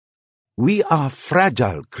We are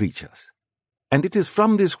fragile creatures, and it is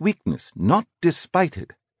from this weakness, not despite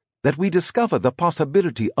it, that we discover the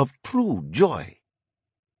possibility of true joy.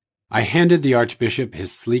 I handed the Archbishop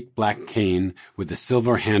his sleek black cane with a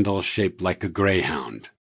silver handle shaped like a greyhound.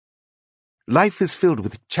 Life is filled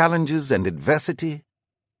with challenges and adversity.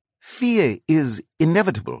 Fear is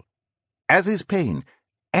inevitable, as is pain,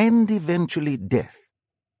 and eventually death.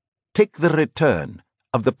 Take the return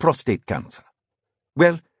of the prostate cancer.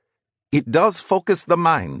 Well, it does focus the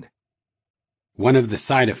mind. One of the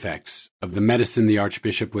side effects of the medicine the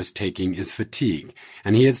Archbishop was taking is fatigue,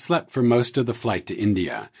 and he had slept for most of the flight to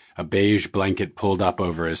India, a beige blanket pulled up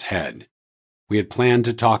over his head. We had planned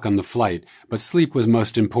to talk on the flight, but sleep was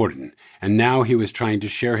most important, and now he was trying to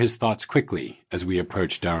share his thoughts quickly as we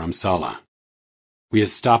approached Dharamsala. We had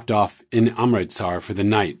stopped off in Amritsar for the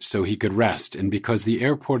night so he could rest, and because the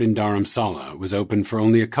airport in Dharamsala was open for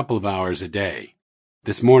only a couple of hours a day.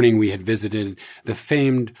 This morning we had visited the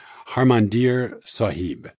famed Harmandir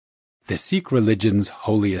Sahib, the Sikh religion's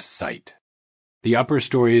holiest site. The upper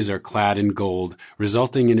stories are clad in gold,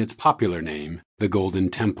 resulting in its popular name, the Golden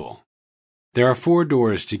Temple. There are 4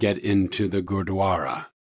 doors to get into the Gurdwara,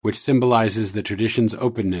 which symbolizes the tradition's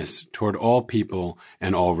openness toward all people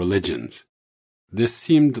and all religions. This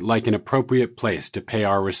seemed like an appropriate place to pay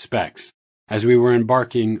our respects, as we were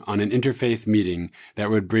embarking on an interfaith meeting that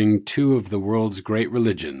would bring 2 of the world's great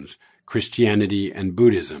religions, Christianity and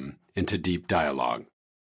Buddhism, into deep dialogue.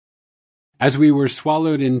 As we were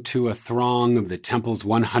swallowed into a throng of the temple's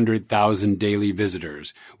 100,000 daily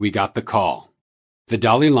visitors, we got the call. The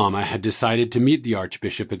Dalai Lama had decided to meet the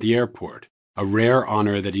Archbishop at the airport, a rare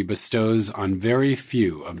honor that he bestows on very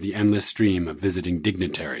few of the endless stream of visiting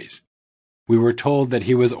dignitaries. We were told that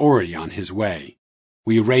he was already on his way.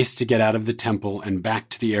 We raced to get out of the temple and back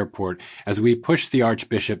to the airport as we pushed the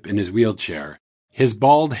Archbishop in his wheelchair, his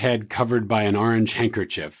bald head covered by an orange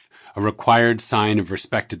handkerchief, a required sign of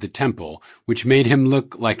respect at the temple, which made him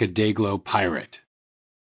look like a day-glow pirate.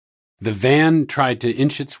 The van tried to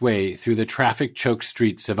inch its way through the traffic-choked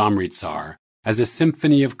streets of Amritsar as a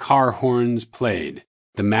symphony of car horns played,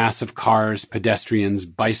 the mass of cars, pedestrians,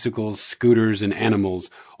 bicycles, scooters, and animals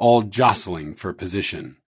all jostling for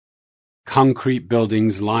position. Concrete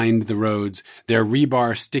buildings lined the roads, their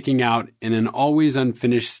rebar sticking out in an always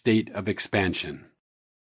unfinished state of expansion.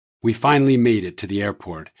 We finally made it to the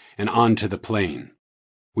airport and onto the plane.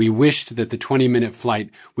 We wished that the 20-minute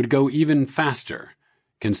flight would go even faster,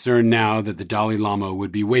 concerned now that the Dalai Lama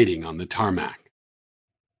would be waiting on the tarmac.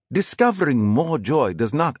 Discovering more joy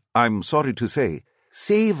does not, I'm sorry to say,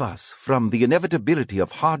 save us from the inevitability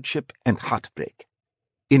of hardship and heartbreak.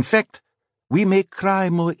 In fact, we may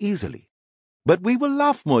cry more easily, but we will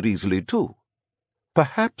laugh more easily too.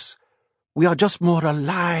 Perhaps we are just more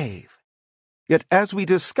alive. Yet as we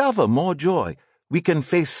discover more joy, we can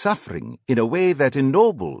face suffering in a way that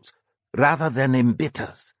ennobles rather than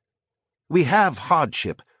embitters. We have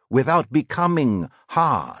hardship without becoming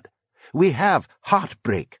hard. We have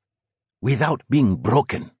heartbreak without being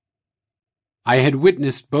broken. I had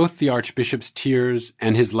witnessed both the Archbishop's tears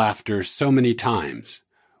and his laughter so many times.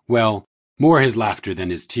 Well, more his laughter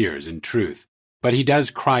than his tears, in truth. But he does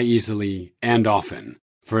cry easily and often,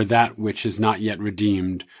 for that which is not yet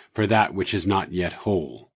redeemed, for that which is not yet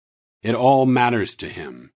whole. It all matters to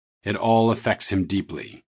him. It all affects him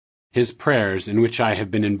deeply. His prayers, in which I have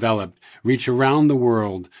been enveloped, reach around the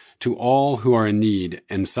world to all who are in need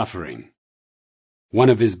and suffering. One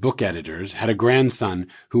of his book editors had a grandson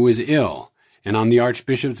who was ill and on the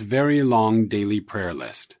Archbishop's very long daily prayer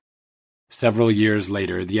list. Several years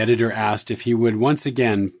later, the editor asked if he would once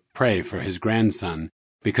again pray for his grandson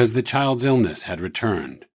because the child's illness had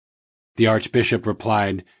returned. The Archbishop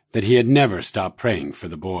replied that he had never stopped praying for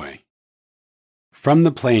the boy. From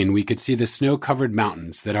the plane, we could see the snow-covered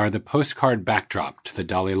mountains that are the postcard backdrop to the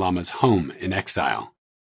Dalai Lama's home in exile.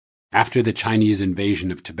 After the Chinese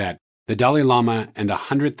invasion of Tibet, the Dalai Lama and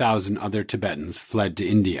 100,000 other Tibetans fled to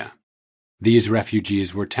India. These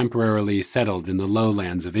refugees were temporarily settled in the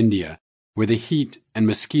lowlands of India, where the heat and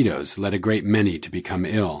mosquitoes led a great many to become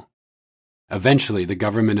ill. Eventually, the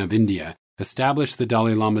government of India established the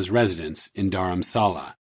Dalai Lama's residence in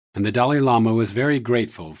Dharamsala, and the Dalai Lama was very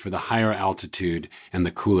grateful for the higher altitude and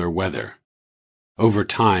the cooler weather. Over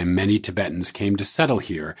time, many Tibetans came to settle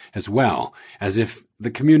here as well, as if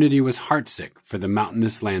the community was heartsick for the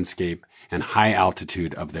mountainous landscape and high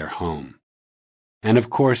altitude of their home. And of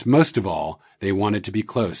course, most of all, they wanted to be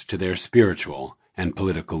close to their spiritual and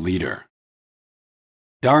political leader.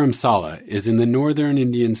 Dharamsala is in the northern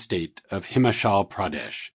Indian state of Himachal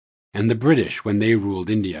Pradesh, and the British, when they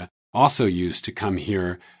ruled India, also used to come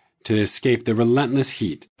here to escape the relentless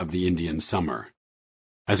heat of the Indian summer.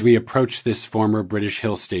 As we approached this former British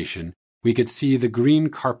hill station, we could see the green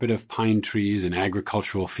carpet of pine trees and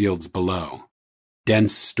agricultural fields below.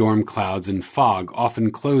 Dense storm clouds and fog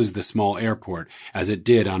often closed the small airport, as it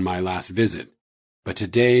did on my last visit. But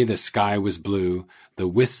today the sky was blue, the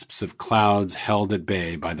wisps of clouds held at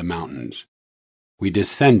bay by the mountains. We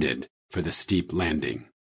descended for the steep landing.